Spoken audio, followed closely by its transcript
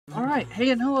Alright, hey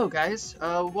and hello guys,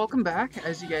 welcome back,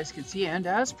 as you guys can see, and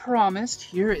as promised,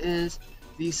 here is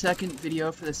the second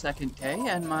video for the second day,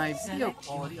 and my video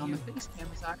quality on the face cam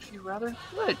is actually rather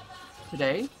good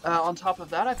today. On top of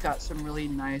that, I've got some really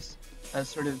nice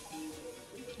sort of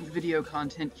video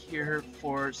content here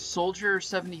for Soldier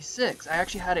 76. I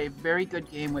actually had a very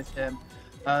good game with him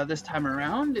this time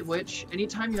around, which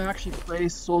anytime you actually play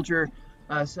Soldier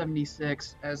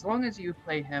 76, as long as you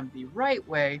play him the right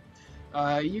way,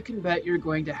 you can bet you're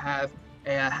going to have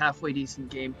a halfway decent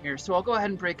game here. So I'll go ahead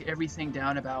and break everything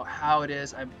down about how it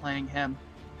is I'm playing him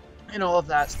and all of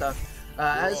that stuff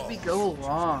as we go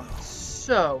along.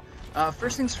 So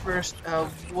first things first,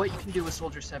 what you can do with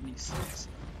Soldier 76.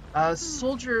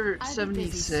 Soldier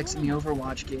 76 in the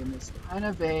Overwatch game is kind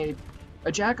of a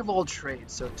jack of all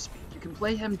trades, so to speak. You can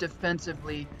play him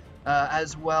defensively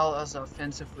as well as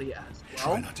offensively as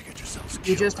well. Try not to get yourselves killed.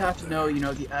 You just have to know,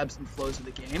 the ebbs and flows of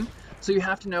the game. So you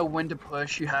have to know when to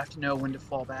push, you have to know when to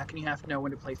fall back, and you have to know when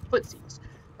to place footsies.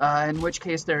 In which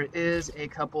case there is a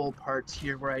couple parts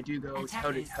here where I do go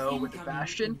toe-to-toe with the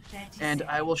Bastion, and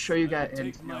I will show you guys,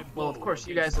 and well, of course,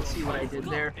 you guys will see what I did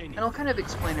there, and I'll kind of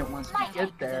explain it once we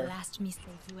get there.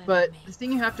 But the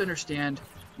thing you have to understand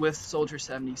with Soldier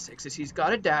 76 is he's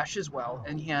got a dash as well,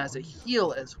 and he has a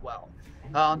heal as well.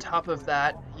 On top of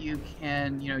that, you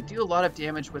can, do a lot of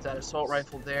damage with that assault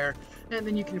rifle there, and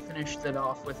then you can finish that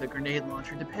off with a grenade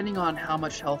launcher, depending on how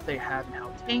much health they have and how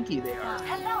tanky they are.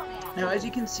 Now, as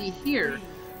you can see here,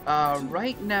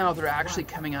 right now they're actually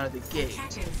coming out of the gate,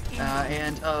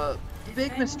 and a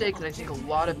big mistake that I think a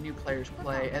lot of new players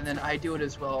play, and then I do it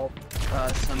as well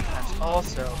sometimes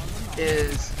also,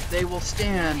 is they will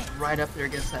stand right up there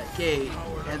against that gate,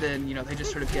 and then, they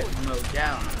just sort of get mowed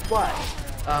down. But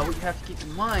what you have to keep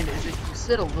in mind is if you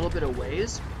sit a little bit of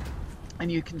ways,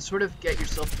 and you can sort of get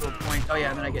yourself to a point, oh yeah,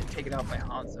 and then I get taken out by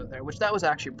Hanzo there, which that was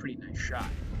actually a pretty nice shot.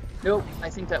 Nope, I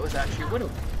think that was actually a Widow.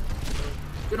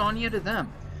 Good on you to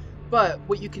them. But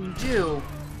what you can do,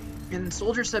 and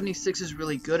Soldier 76 is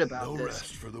really good about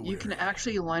this, you can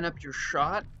actually line up your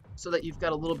shot so that you've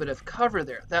got a little bit of cover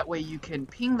there. That way you can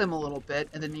ping them a little bit,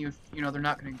 and then they're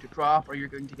not going to drop, or you're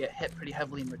going to get hit pretty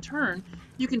heavily in return.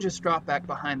 You can just drop back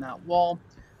behind that wall,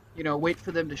 wait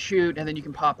for them to shoot, and then you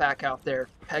can pop back out there,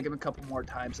 peg them a couple more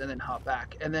times, and then hop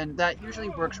back. And then that usually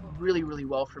works really, really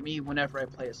well for me whenever I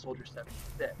play a Soldier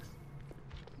 76.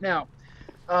 Now,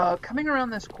 coming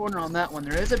around this corner on that one,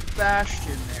 there is a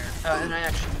Bastion there, and I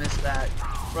actually missed that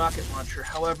rocket launcher.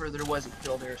 However, there was a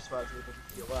kill there, so I was able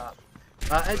to heal up.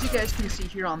 As you guys can see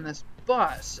here on this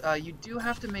bus, you do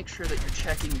have to make sure that you're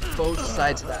checking both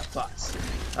sides of that bus,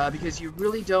 because you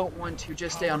really don't want to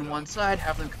just stay on one side,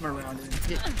 have them come around and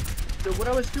hit you. So what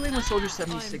I was doing with Soldier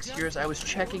 76 here is I was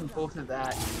checking both of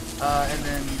that, and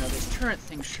then, those turret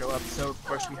things show up, so of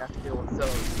course we have to deal with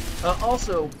those.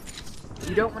 Also,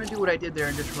 you don't want to do what I did there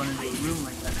and just run into a room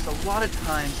like that, because a lot of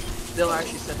times they'll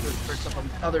actually set those turrets up on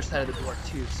the other side of the door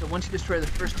too. So once you destroy the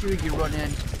first two, you run in,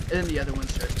 and then the other one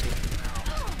starts taking them out.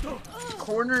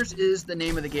 Corners is the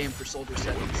name of the game for Soldier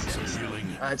 76.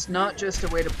 It's not just a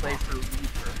way to play for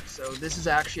Reaper, so this is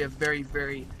actually a very,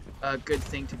 very good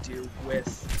thing to do with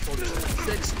Soldier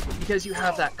 76, because you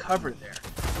have that cover there,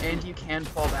 and you can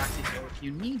fall back to heal if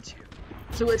you need to.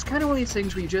 So it's kind of one of these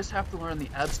things where you just have to learn the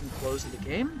ebbs and flows of the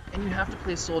game, and you have to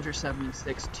play Soldier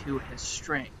 76 to his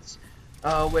strengths,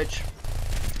 which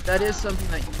that is something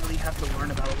that you really have to learn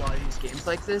about a lot of these games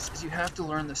like this, is you have to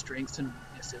learn the strengths and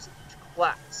weaknesses of each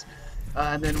class.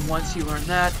 And then once you learn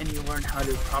that, and you learn how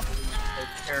to properly play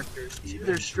characters to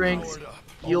their strengths,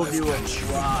 you'll do a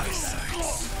lot of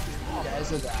that. You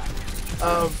guys are that.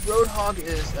 Roadhog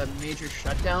is a major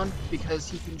shutdown because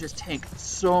he can just tank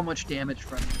so much damage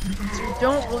from you. So you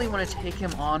don't really want to take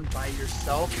him on by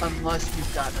yourself unless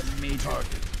you've got a major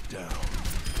down.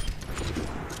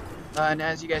 And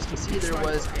as you guys can see, there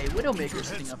was a Widowmaker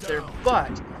sitting up there,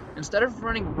 but instead of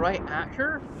running right at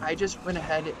her, I just went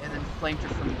ahead and then flanked her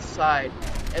from the side,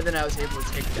 and then I was able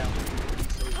to take her down.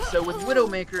 So with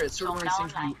Widowmaker, it's sort of one of those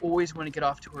things where you always want to get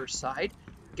off to her side,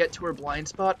 get to her blind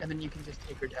spot, and then you can just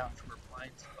take her down from her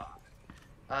blind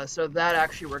spot. So that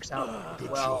actually works out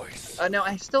really well. Now,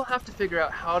 I still have to figure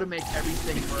out how to make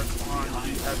everything work on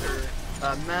the other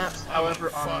maps.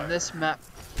 However, on this map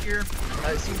here,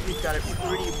 it seems we've got it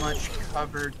pretty much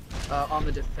covered on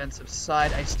the defensive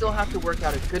side. I still have to work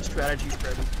out a good strategy for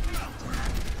everything.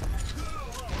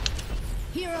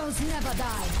 Heroes never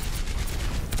die.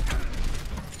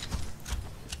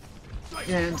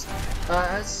 And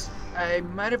as I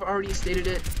might have already stated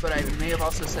it, but I may have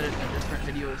also said it in a different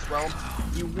video as well,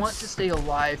 you want to stay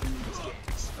alive in these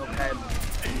games, okay?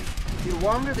 The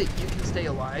longer that you can stay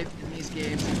alive in these these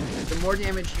games, the more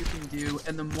damage you can do,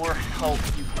 and the more help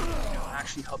you can,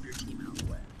 actually help your team out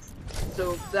with.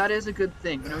 So that is a good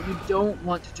thing. You don't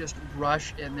want to just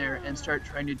rush in there and start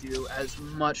trying to do as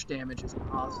much damage as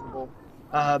possible.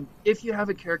 If you have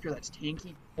a character that's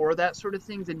tanky for that sort of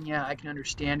thing, then yeah, I can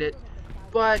understand it.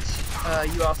 But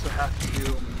you also have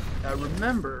to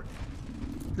remember,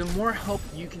 the more help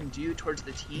you can do towards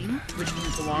the team, which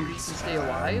means the longer you can stay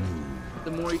alive,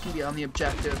 the more you can be on the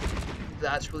objective.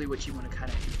 That's really what you want to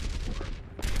kind of aim for.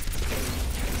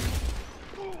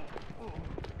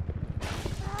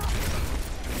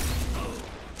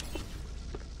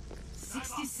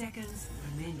 60 seconds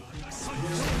remaining.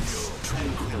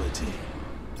 Tranquility.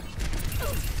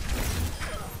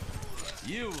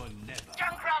 You will never.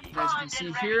 As you can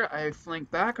see here, I flank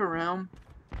back around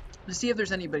to see if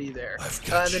there's anybody there.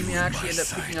 Then we actually end up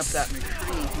picking up that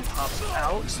McCree who pops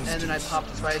out, and then I popped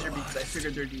his visor because I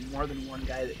figured there'd be more than one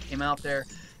guy that came out there,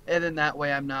 and then that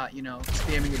way I'm not,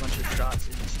 spamming a bunch of shots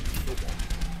into the wall.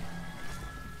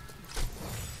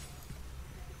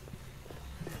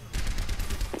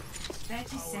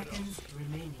 Seconds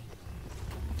remaining.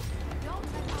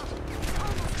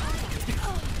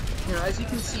 As you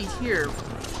can see here,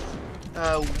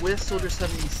 with Soldier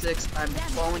 76, I'm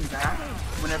falling back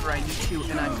whenever I need to,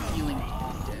 and I'm healing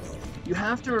often. You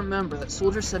have to remember that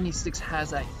Soldier 76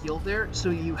 has that heal there, so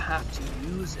you have to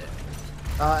use it.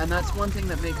 And that's one thing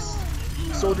that makes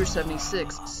Soldier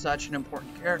 76 such an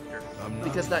important character,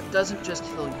 because that doesn't just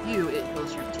heal you, it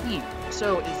heals your team.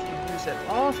 So if you use it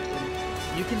often,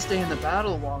 you can stay in the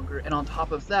battle longer, and on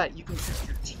top of that, you can keep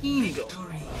your team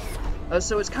going.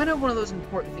 So it's kind of one of those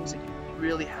important things that you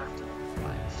really have to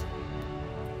realize.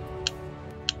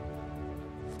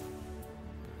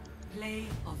 Play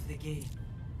of the game.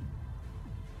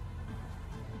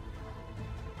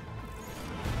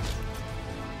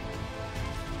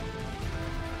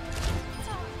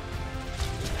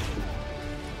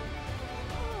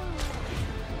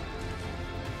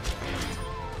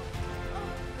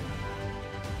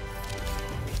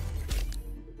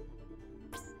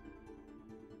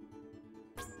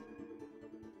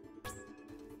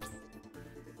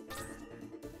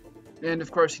 And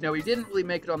of course, we didn't really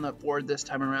make it on the board this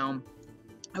time around.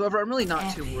 However, I'm really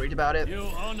not too worried about it,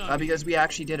 because we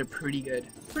actually did a pretty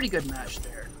good match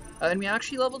there. And we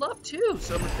actually leveled up too,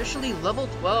 so I'm officially level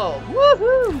 12.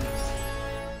 Woohoo!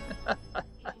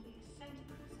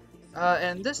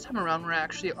 And this time around, we're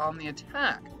actually on the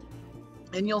attack.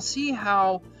 And you'll see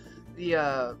how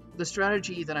the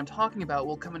strategy that I'm talking about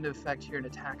will come into effect here in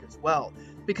attack as well.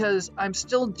 Because I'm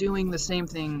still doing the same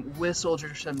thing with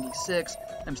Soldier 76,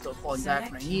 I'm still falling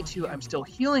back when I need to, I'm still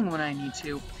healing when I need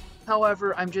to.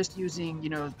 However, I'm just using,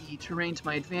 the terrain to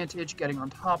my advantage, getting on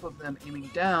top of them,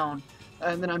 aiming down,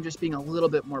 and then I'm just being a little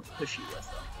bit more pushy with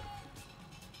them.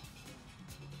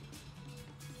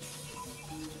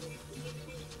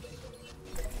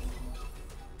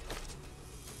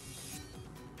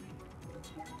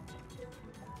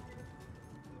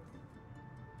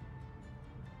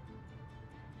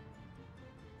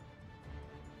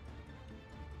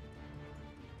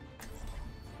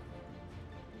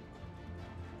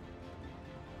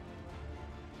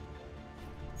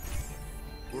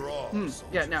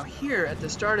 Yeah, now here at the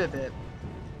start of it,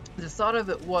 the thought of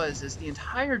it is the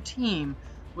entire team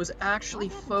was actually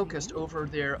focused over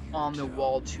there on the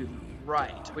wall to the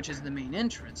right, which is the main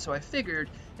entrance. So I figured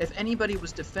if anybody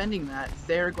was defending that,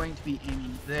 they're going to be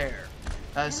aiming there.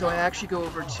 So I actually go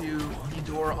over to the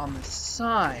door on the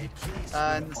side,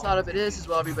 and the thought of it is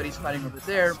while everybody's fighting over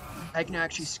there, I can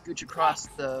actually scooch across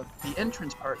the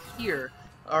entrance part here,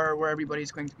 or where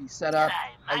everybody's going to be set up.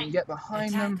 I can get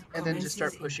behind them and then just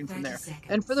start pushing from there.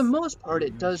 And for the most part,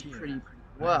 it does pretty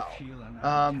well.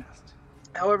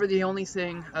 However, the only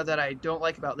thing that I don't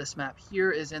like about this map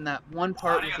here is in that one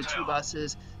part with the two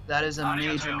buses, that is a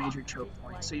major choke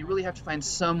point. So you really have to find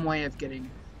some way of getting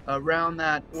around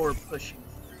that or pushing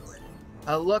through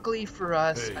it. Luckily for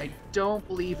us, I don't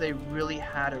believe they really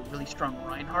had a really strong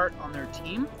Reinhardt on their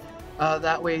team.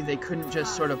 That way they couldn't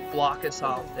just sort of block us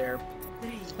off there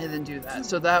and then do that.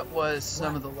 So that was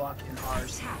some of the luck in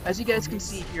ours. As you guys can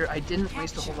see here, I didn't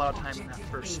waste a whole lot of time in that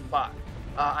first spot.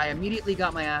 I immediately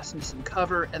got my ass into some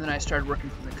cover, and then I started working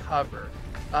from the cover.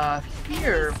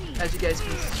 Here, as you guys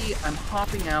can see, I'm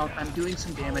hopping out, I'm doing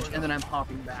some damage, and then I'm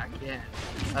hopping back in.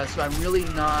 So I'm really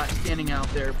not standing out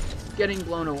there, getting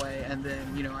blown away, and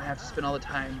then, I have to spend all the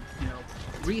time,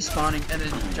 respawning and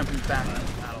then jumping back into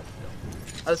the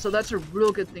battlefield. So that's a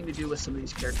real good thing to do with some of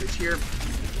these characters here.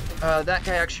 That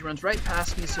guy actually runs right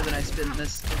past me, so then I spend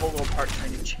this whole little part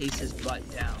trying to chase his butt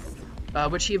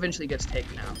down, which he eventually gets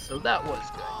taken out, so that was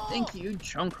good. Thank you,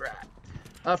 Junkrat.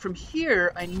 From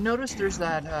here, I noticed there's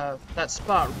that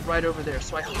spot right over there,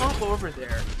 so I hop over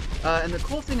there. And the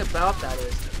cool thing about that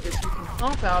is you can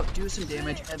hop out, do some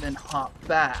damage, and then hop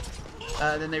back.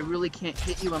 Then they really can't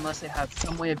hit you unless they have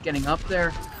some way of getting up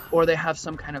there, or they have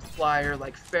some kind of flyer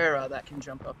like Farah that can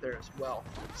jump up there as well.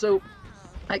 So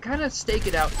I kind of stake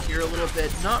it out here a little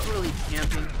bit, not really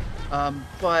camping,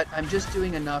 but I'm just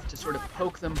doing enough to sort of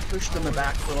poke them, push them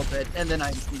back a little bit, and then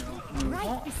I, move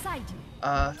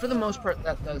on. For the most part,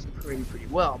 that does pretty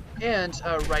well. And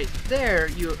right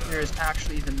there's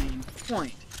actually the main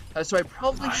point. So I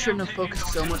probably shouldn't have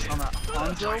focused so much on that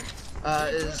Hanzo,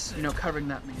 covering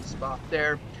that main spot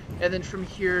there. And then from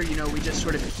here, we just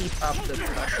sort of keep up the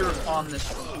pressure on this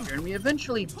one here, and we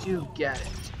eventually do get it.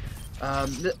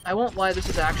 I won't lie, this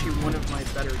is actually one of my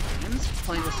better games,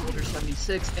 playing with Soldier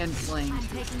 76 and playing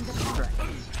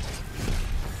Dragons.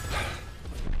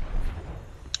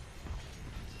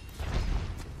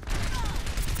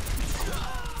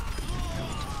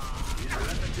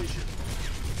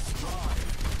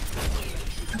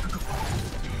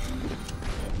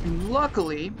 And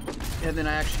luckily, and then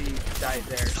I actually died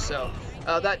there, so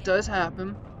that does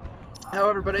happen.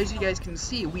 However, but as you guys can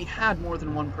see, we had more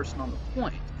than one person on the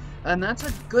point. And that's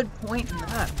a good point in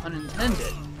that, pun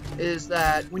intended, is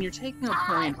that when you're taking a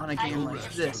point on a game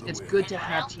like this, it's good to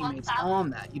have teammates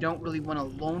on that. You don't really want to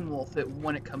lone wolf it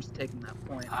when it comes to taking that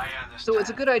point. So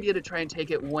it's a good idea to try and take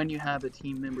it when you have the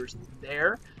team members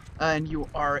there, and you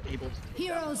are able to take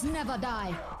Heroes never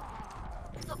die.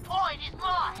 The point is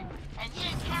mine, and you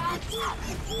can't have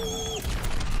it.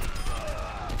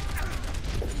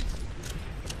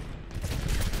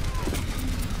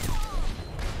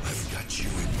 I've got you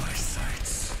in my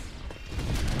sights.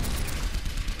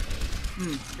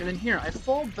 And then here, I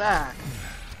fall back,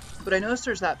 but I notice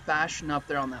there's that Bastion up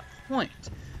there on that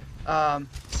point.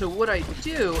 So what I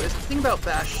do is, the thing about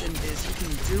Bastion is you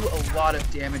can do a lot of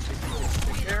damage if you get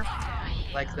stick there,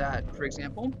 like that, for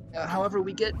example. However,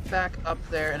 we get back up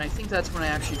there, and I think that's when I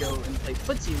actually go and play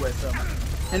footsie with him.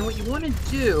 And what you want to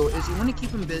do is you want to keep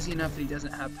him busy enough that he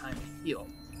doesn't have time to heal.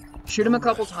 Shoot him a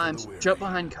couple times, jump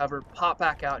behind cover, pop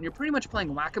back out, and you're pretty much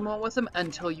playing whack-a-mole with him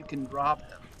until you can drop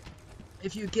him.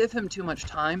 If you give him too much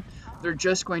time, they're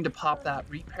just going to pop that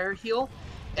repair heal,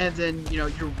 and then,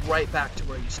 you're right back to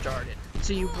where you started.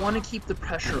 So you want to keep the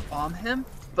pressure on him,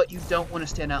 but you don't want to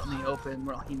stand out in the open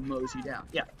while he mows you down.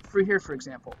 Yeah, for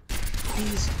example.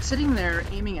 He's sitting there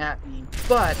aiming at me,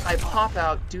 but I pop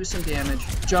out, do some damage,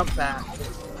 jump back,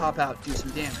 pop out, do some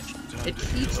damage. It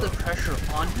keeps the pressure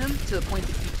on him to the point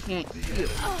that he can't heal,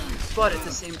 but at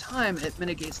the same time, it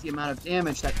mitigates the amount of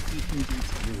damage that he can do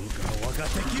to you.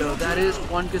 So that is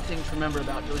one good thing to remember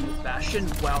about dealing with Bastion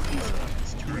while he's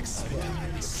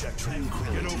in his turn.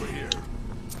 Get over here.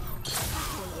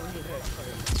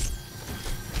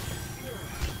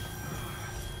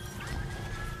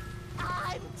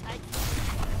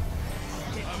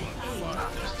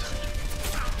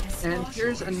 And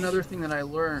here's another thing that I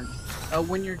learned.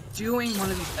 When you're doing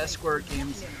one of these escort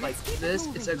games like this,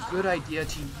 it's a good idea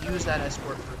to use that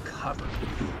escort for cover.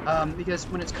 Because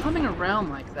when it's coming around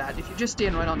like that, if you just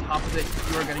stand right on top of it,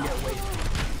 you are going to get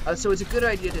weighted. So it's a good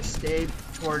idea to stay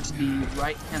towards the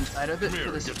right-hand side of it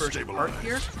for this first part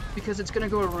here, because it's going to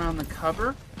go around the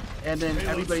cover, and then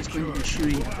everybody's going to be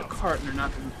shooting at the cart, and they're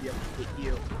not going to be able to hit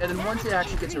you. And then once it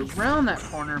actually gets around that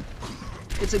corner,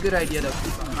 it's a good idea to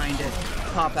keep behind it,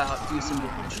 pop out, do some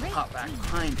damage, pop back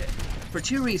behind it. For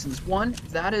two reasons. One,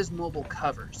 that is mobile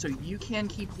cover, so you can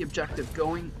keep the objective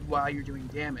going while you're doing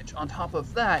damage. On top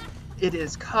of that, it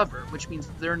is cover, which means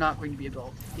they're not going to be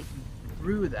able to hit you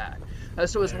through that.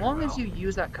 So as long as you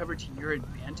use that cover to your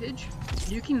advantage,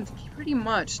 you can pretty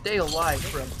much stay alive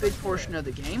for a big portion of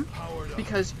the game,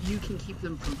 because you can keep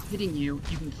them from hitting you,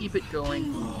 you can keep it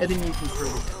going, and then you can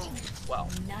further the team as well.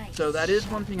 So that is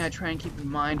one thing I try and keep in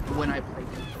mind when I play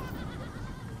games.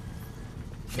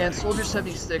 And Soldier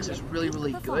 76 is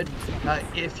really good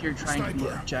if you're trying to be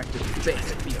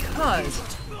objective-based,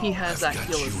 because he has that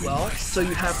heal as well, so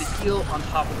you have the heal on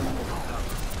top of the mobile cover.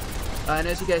 And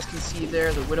as you guys can see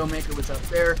there, the Widowmaker was up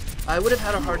there. I would have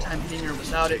had a hard time hitting her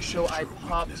without it, so I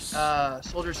popped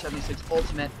Soldier 76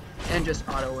 ultimate and just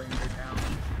auto-aimed her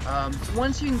down.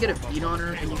 Once you can get a beat on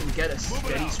her and you can get a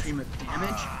steady stream of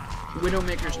damage,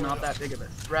 Widowmaker's not that big of a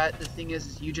threat. The thing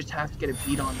is you just have to get a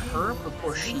beat on her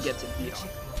before she gets a beat on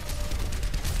you.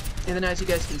 And then as you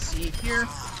guys can see here,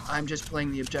 I'm just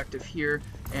playing the objective here,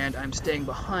 and I'm staying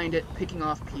behind it, picking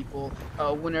off people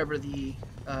whenever the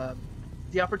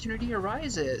the opportunity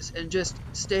arises, and just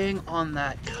staying on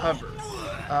that cover.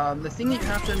 The thing that you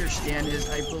have to understand is,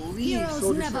 I believe Heroes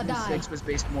Soldier never 76 was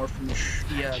based more from the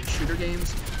shooter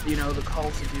games, you know, the Call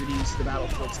of Duties, the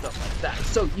Battlefield, stuff like that.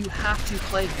 So you have to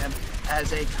play him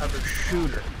as a cover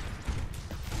shooter.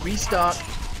 Restock,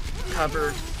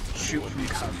 cover, shoot from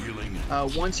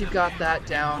cover. Once you've got that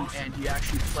down and you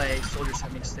actually play Soldier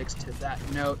 76 to that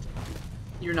note,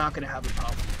 you're not going to have a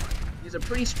problem. He's a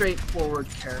pretty straightforward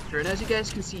character, and as you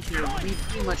guys can see here, we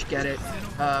pretty much get it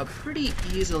pretty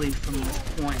easily from this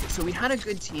point. So we had a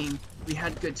good team, we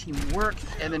had good teamwork,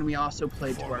 and then we also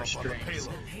played to our strengths.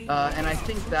 And I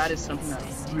think that is something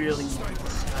that really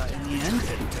works in the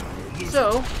end.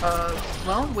 So,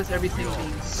 well, with everything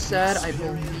being said, I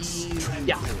believe,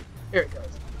 yeah, here it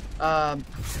goes.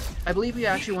 I believe we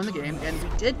actually won the game, and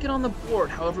we did get on the board.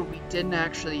 However, we didn't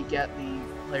actually get the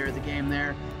player of the game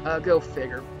there. Go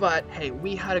figure. But hey,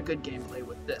 we had a good gameplay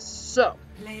with this. So,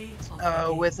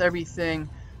 with everything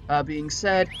being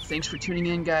said, thanks for tuning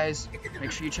in, guys.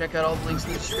 Make sure you check out all the links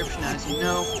in the description, as you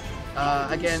know.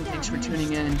 Again, thanks for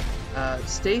tuning in.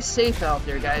 Stay safe out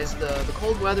there, guys. The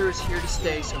cold weather is here to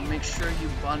stay, so make sure you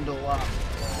bundle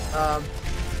up.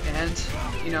 And,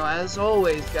 you know, as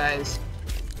always, guys,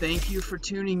 thank you for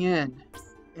tuning in.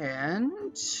 And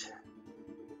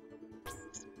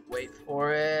wait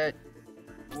for it.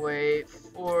 Wait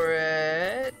for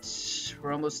it.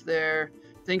 We're almost there.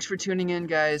 Thanks for tuning in,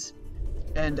 guys.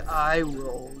 And I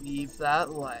will leave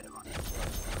that light on.